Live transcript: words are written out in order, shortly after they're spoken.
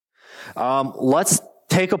Let's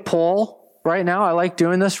take a poll right now. I like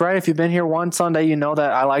doing this, right? If you've been here one Sunday, you know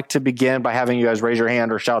that I like to begin by having you guys raise your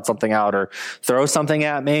hand or shout something out or throw something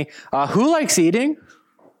at me. Who likes eating?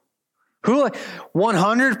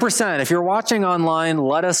 100%. If you're watching online,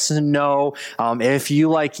 let us know if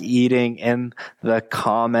you like eating in the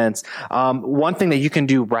comments. One thing that you can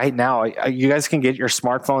do right now, you guys can get your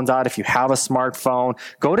smartphones out. If you have a smartphone,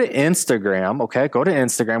 go to Instagram, okay? Go to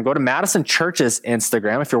Instagram. Go to Madison Church's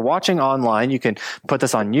Instagram. If you're watching online, you can put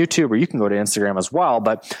this on YouTube or you can go to Instagram as well.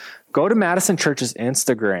 But go to Madison Church's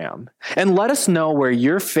Instagram and let us know where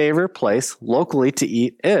your favorite place locally to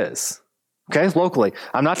eat is. Okay, locally.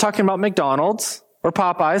 I'm not talking about McDonald's or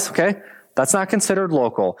Popeyes, okay? That's not considered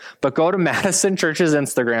local. But go to Madison Church's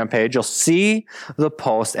Instagram page. You'll see the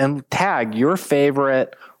post and tag your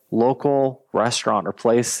favorite local restaurant or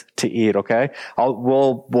place to eat, okay?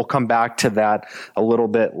 We'll come back to that a little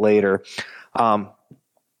bit later. And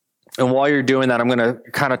while you're doing that, I'm going to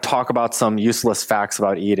kind of talk about some useless facts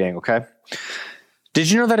about eating, okay?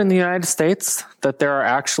 Did you know that in the United States that there are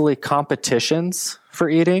actually competitions for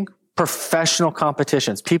eating? Professional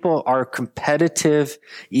competitions. People are competitive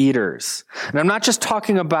eaters. And I'm not just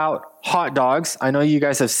talking about hot dogs. I know you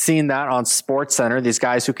guys have seen that on Sports Center, these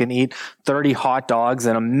guys who can eat 30 hot dogs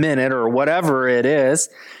in a minute or whatever it is.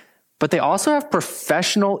 But they also have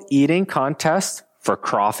professional eating contests for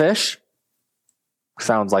crawfish.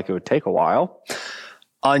 Sounds like it would take a while.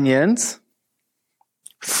 Onions.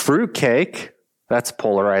 Fruitcake. That's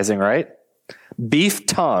polarizing, right? Beef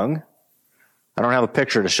tongue. I don't have a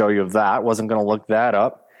picture to show you of that. Wasn't going to look that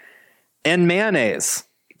up. And mayonnaise.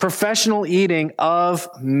 Professional eating of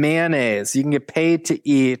mayonnaise. You can get paid to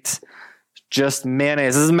eat just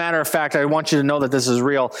mayonnaise. As a matter of fact, I want you to know that this is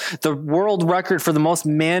real. The world record for the most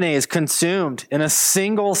mayonnaise consumed in a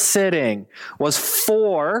single sitting was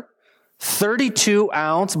 4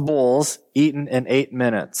 32-ounce bowls eaten in 8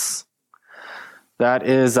 minutes. That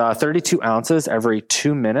is 32 ounces every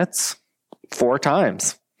 2 minutes, 4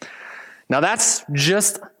 times. Now that's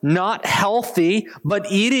just not healthy, but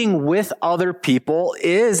eating with other people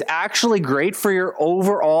is actually great for your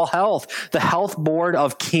overall health. The Health Board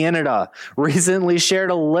of Canada recently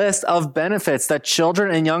shared a list of benefits that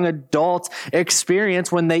children and young adults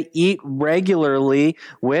experience when they eat regularly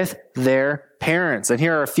with their parents. And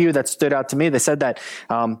here are a few that stood out to me. They said that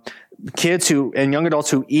kids and young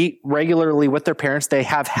adults who eat regularly with their parents, they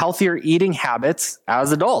have healthier eating habits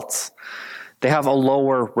as adults. They have a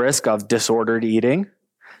lower risk of disordered eating.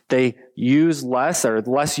 They use less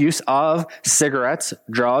use of cigarettes,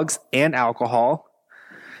 drugs, and alcohol.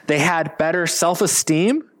 They had better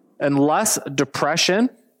self-esteem and less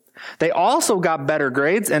depression. They also got better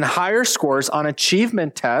grades and higher scores on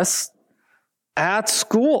achievement tests at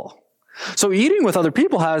school. So eating with other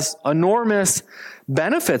people has enormous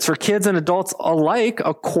benefits for kids and adults alike,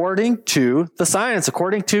 according to the science,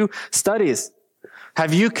 according to studies.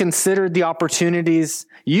 Have you considered the opportunities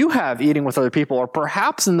you have eating with other people, or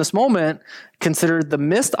perhaps in this moment, considered the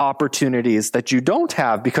missed opportunities that you don't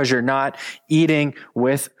have because you're not eating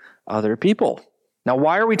with other people? Now,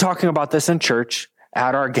 why are we talking about this in church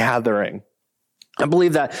at our gathering? I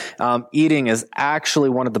believe that eating is actually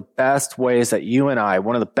one of the best ways that you and I,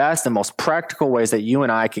 one of the best and most practical ways that you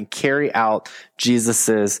and I can carry out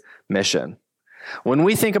Jesus's mission. When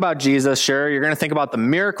we think about Jesus, sure, you're going to think about the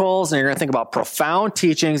miracles and you're going to think about profound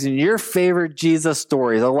teachings and your favorite Jesus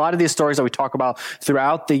stories. A lot of these stories that we talk about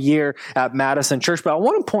throughout the year at Madison Church. But I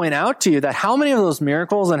want to point out to you that how many of those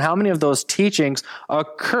miracles and how many of those teachings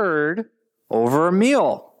occurred over a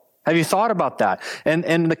meal? Have you thought about that? And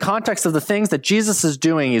in the context of the things that Jesus is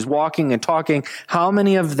doing, he's walking and talking, how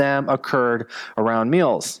many of them occurred around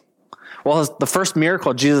meals? Well, the first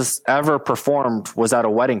miracle Jesus ever performed was at a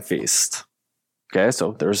wedding feast. Okay,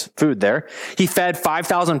 so there's food there. He fed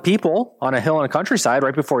 5,000 people on a hill in a countryside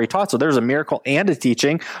right before he taught. So there's a miracle and a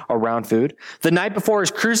teaching around food. The night before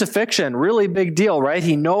his crucifixion, really big deal, right?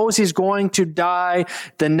 He knows he's going to die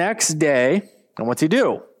the next day. And what's he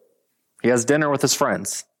do? He has dinner with his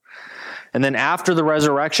friends. And then after the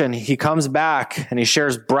resurrection, he comes back and he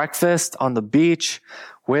shares breakfast on the beach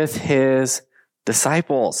with his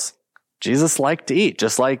disciples. Jesus liked to eat,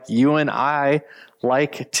 just like you and I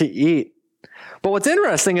like to eat. But what's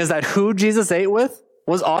interesting is that who Jesus ate with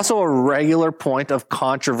was also a regular point of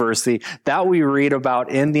controversy that we read about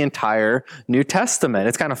in the entire New Testament.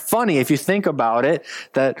 It's kind of funny if you think about it,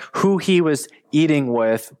 that who he was eating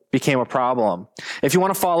with became a problem. If you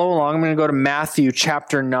want to follow along, I'm going to go to Matthew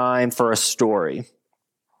chapter 9 for a story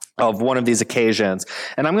of one of these occasions.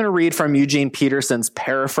 And I'm going to read from Eugene Peterson's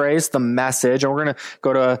paraphrase, The Message, and we're going to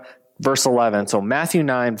go to verse 11. So Matthew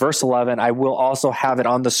 9, verse 11, I will also have it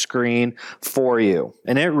on the screen for you.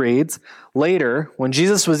 And it reads, later, when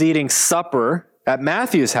Jesus was eating supper at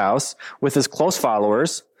Matthew's house with his close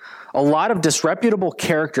followers, a lot of disreputable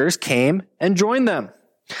characters came and joined them.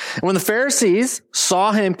 And when the Pharisees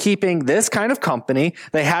saw him keeping this kind of company,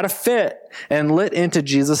 they had a fit and lit into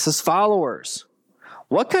Jesus' followers.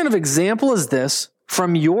 What kind of example is this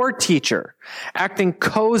from your teacher, acting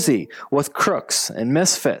cozy with crooks and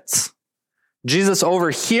misfits? Jesus,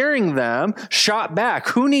 overhearing them, shot back,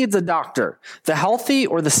 who needs a doctor, the healthy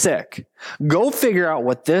or the sick? Go figure out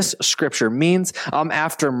what this scripture means. I'm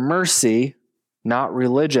after mercy, not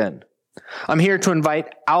religion. I'm here to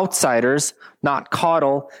invite outsiders, not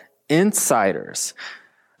coddle insiders.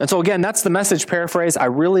 And so again, that's the Message paraphrase. I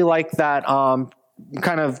really like that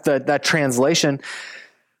that translation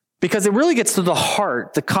because it really gets to the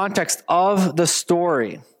heart, the context of the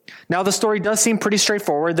story. Now, the story does seem pretty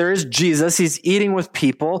straightforward. There is Jesus. He's eating with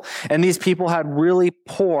people, and these people had really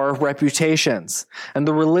poor reputations. And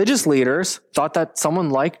the religious leaders thought that someone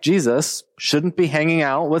like Jesus shouldn't be hanging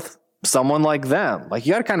out with someone like them. Like,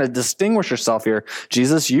 you got to kind of distinguish yourself here.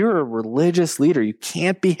 Jesus, you're a religious leader. You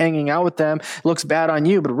can't be hanging out with them. It looks bad on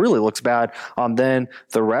you, but it really looks bad on then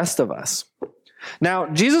the rest of us. Now,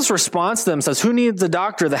 Jesus' response to them says, who needs a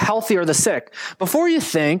doctor, the healthy or the sick? Before you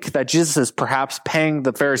think that Jesus is perhaps paying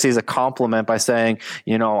the Pharisees a compliment by saying,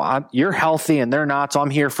 you're healthy and they're not, so I'm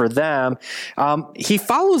here for them, he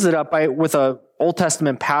follows it up with a Old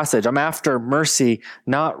Testament passage. I'm after mercy,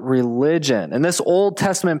 not religion. And this Old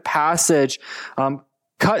Testament passage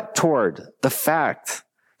cut toward the fact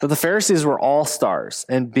that the Pharisees were all-stars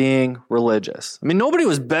in being religious. I mean, nobody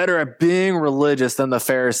was better at being religious than the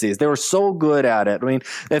Pharisees. They were so good at it. I mean,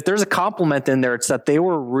 if there's a compliment in there, it's that they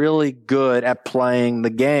were really good at playing the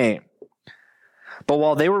game. But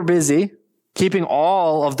while they were busy keeping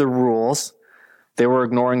all of the rules, they were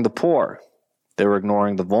ignoring the poor. They were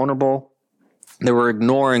ignoring the vulnerable. They were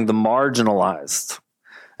ignoring the marginalized.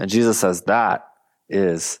 And Jesus says that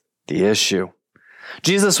is the issue.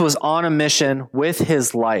 Jesus was on a mission with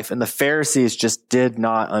his life, and the Pharisees just did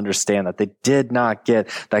not understand that. They did not get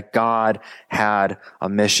that God had a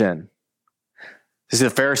mission. You see, the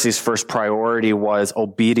Pharisees' first priority was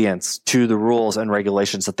obedience to the rules and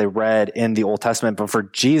regulations that they read in the Old Testament. But for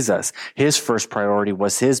Jesus, his first priority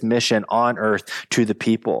was his mission on earth to the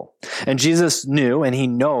people. And Jesus knew, and he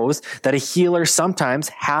knows, that a healer sometimes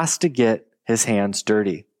has to get his hands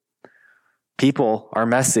dirty. People are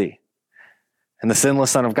messy. And the sinless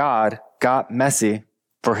Son of God got messy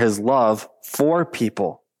for his love for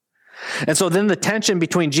people. And so then the tension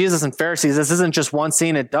between Jesus and Pharisees, this isn't just one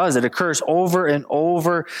scene, it occurs over and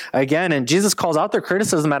over again. And Jesus calls out their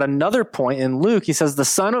criticism at another point in Luke. He says, the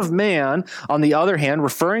Son of Man, on the other hand,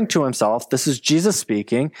 referring to himself, this is Jesus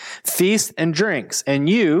speaking, feasts and drinks. And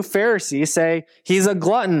you, Pharisees, say he's a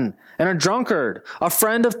glutton and a drunkard, a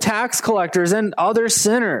friend of tax collectors and other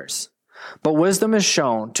sinners. But wisdom is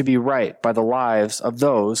shown to be right by the lives of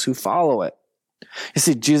those who follow it. You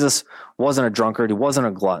see, Jesus wasn't a drunkard. He wasn't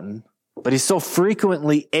a glutton. But he so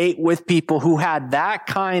frequently ate with people who had that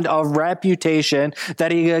kind of reputation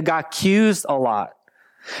that he got accused a lot.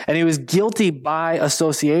 And he was guilty by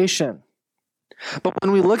association. But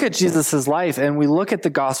when we look at Jesus' life and we look at the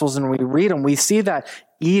Gospels and we read them, we see that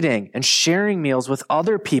eating and sharing meals with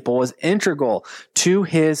other people was integral to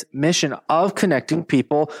his mission of connecting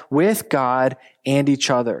people with God and each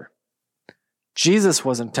other. Jesus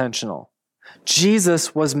was intentional.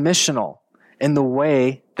 Jesus was missional in the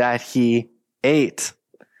way that he ate.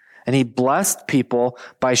 And he blessed people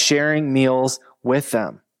by sharing meals with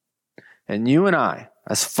them. And you and I,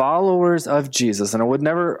 as followers of Jesus, and I would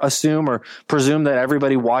never assume or presume that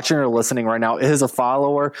everybody watching or listening right now is a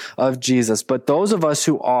follower of Jesus, but those of us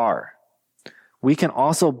who are, we can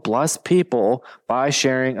also bless people by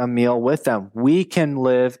sharing a meal with them. We can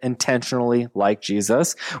live intentionally like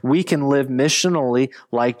Jesus. We can live missionally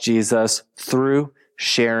like Jesus through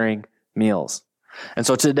sharing meals. And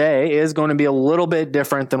so today is going to be a little bit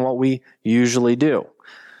different than what we usually do.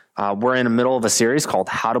 We're in the middle of a series called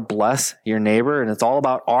How to Bless Your Neighbor, and it's all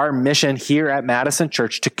about our mission here at Madison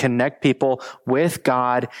Church to connect people with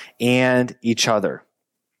God and each other.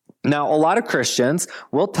 Now, a lot of Christians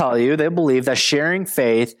will tell you they believe that sharing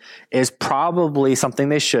faith is probably something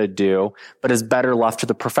they should do, but is better left to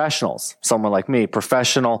the professionals, someone like me,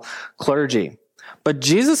 professional clergy. But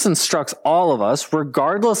Jesus instructs all of us,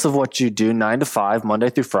 regardless of what you do 9 to 5,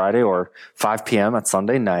 Monday through Friday, or 5 p.m. at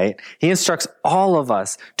Sunday night, he instructs all of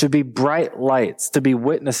us to be bright lights, to be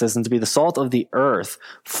witnesses, and to be the salt of the earth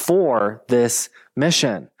for this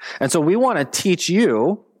mission. And so we want to teach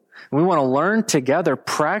you We want to learn together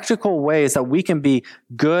practical ways that we can be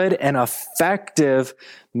good and effective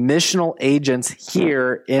missional agents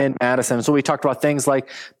here in Madison. So we talked about things like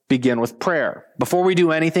begin with prayer. Before we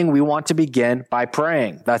do anything, we want to begin by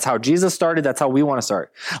praying. That's how Jesus started. That's how we want to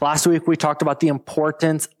start. Last week, we talked about the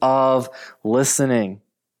importance of listening.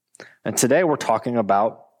 And today we're talking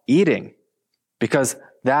about eating, because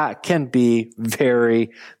that can be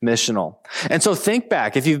very missional. And so think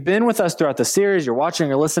back. If you've been with us throughout the series, you're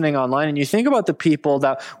watching or listening online, and you think about the people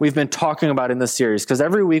that we've been talking about in this series, because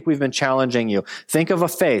every week we've been challenging you. Think of a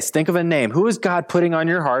face. Think of a name. Who is God putting on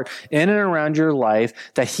your heart in and around your life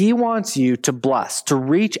that he wants you to bless, to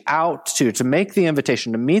reach out to make the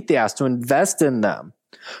invitation, to meet the ask, to invest in them?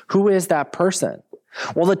 Who is that person?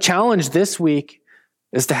 Well, the challenge this week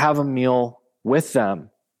is to have a meal with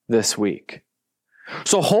them this week.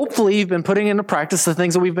 So hopefully you've been putting into practice the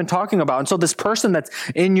things that we've been talking about. And so this person that's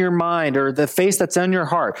in your mind, or the face that's in your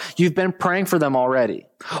heart, you've been praying for them already.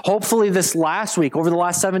 Hopefully this last week, over the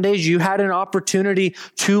last 7 days, you had an opportunity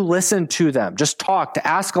to listen to them, just talk, to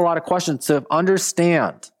ask a lot of questions, to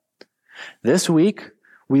understand. This week,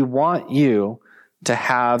 we want you to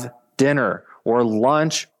have dinner or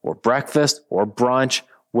lunch or breakfast or brunch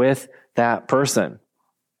with that person.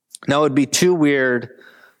 Now, it would be too weird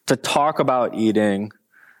to talk about eating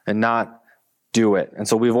and not do it. And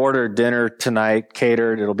so we've ordered dinner tonight,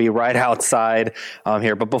 catered. It'll be right outside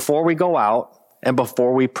here. But before we go out and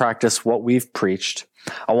before we practice what we've preached,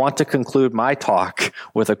 I want to conclude my talk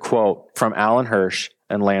with a quote from Alan Hirsch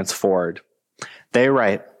and Lance Ford. They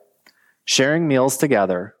write, "Sharing meals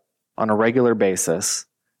together on a regular basis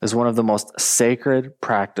is one of the most sacred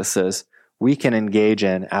practices we can engage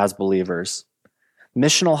in as believers.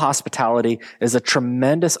 Missional hospitality is a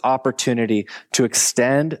tremendous opportunity to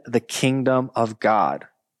extend the kingdom of God.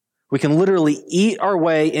 We can literally eat our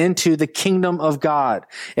way into the kingdom of God.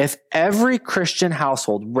 If every Christian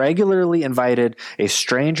household regularly invited a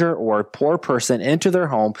stranger or a poor person into their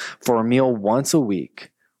home for a meal once a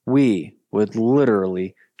week, we would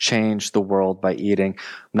literally change the world by eating." I'm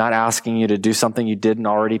not asking you to do something you didn't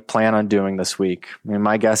already plan on doing this week. I mean,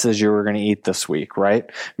 my guess is you were going to eat this week, right?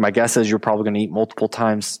 My guess is you're probably going to eat multiple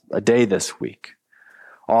times a day this week.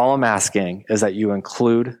 All I'm asking is that you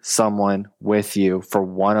include someone with you for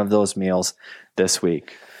one of those meals this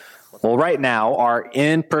week. Well, right now, our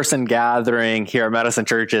in-person gathering here at Madison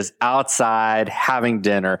Church is outside having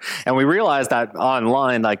dinner. And we realize that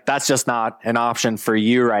online, that's just not an option for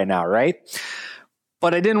you right now, right?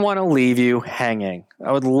 But I didn't want to leave you hanging.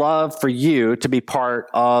 I would love for you to be part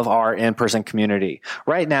of our in-person community.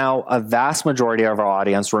 Right now, a vast majority of our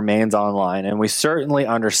audience remains online, and we certainly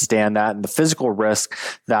understand that and the physical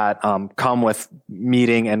risks that come with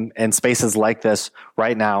meeting and spaces like this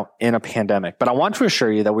right now in a pandemic. But I want to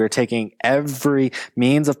assure you that we are taking every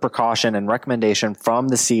means of precaution and recommendation from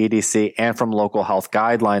the CDC and from local health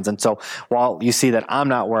guidelines. And so while you see that I'm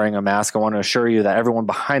not wearing a mask, I want to assure you that everyone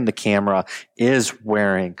behind the camera is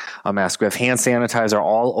wearing a mask. We have hand sanitizer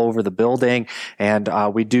all over the building, and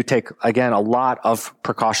we do take, again, a lot of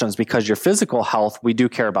precautions because your physical health we do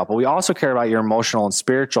care about, but we also care about your emotional and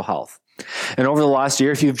spiritual health. And over the last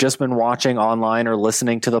year, if you've just been watching online or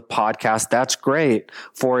listening to the podcast, that's great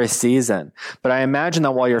for a season. But I imagine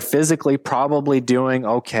that while you're physically probably doing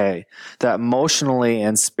okay, that emotionally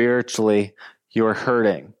and spiritually you're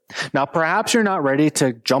hurting. Now, perhaps you're not ready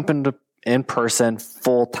to jump into in-person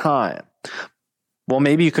full time. Well,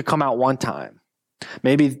 maybe you could come out one time.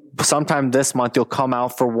 Maybe sometime this month you'll come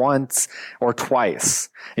out for once or twice,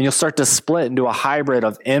 and you'll start to split into a hybrid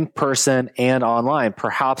of in-person and online,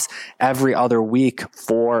 perhaps every other week,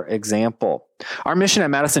 for example. Our mission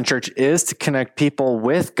at Madison Church is to connect people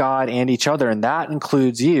with God and each other, and that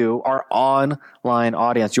includes you, our online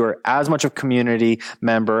audience. You are as much a community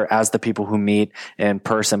member as the people who meet in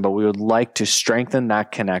person, but we would like to strengthen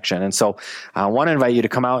that connection. And so I want to invite you to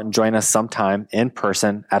come out and join us sometime in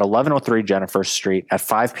person at 1103 Jennifer Street at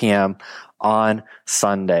 5 p.m. on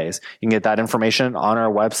Sundays. You can get that information on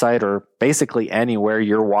our website or basically anywhere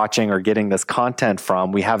you're watching or getting this content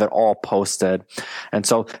from. We have it all posted. And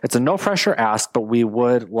so it's a no pressure ask, but we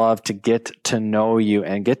would love to get to know you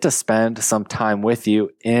and get to spend some time with you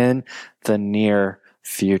in the near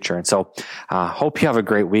future. And so hope you have a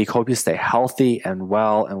great week. Hope you stay healthy and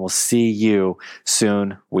well, and we'll see you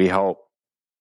soon, we hope.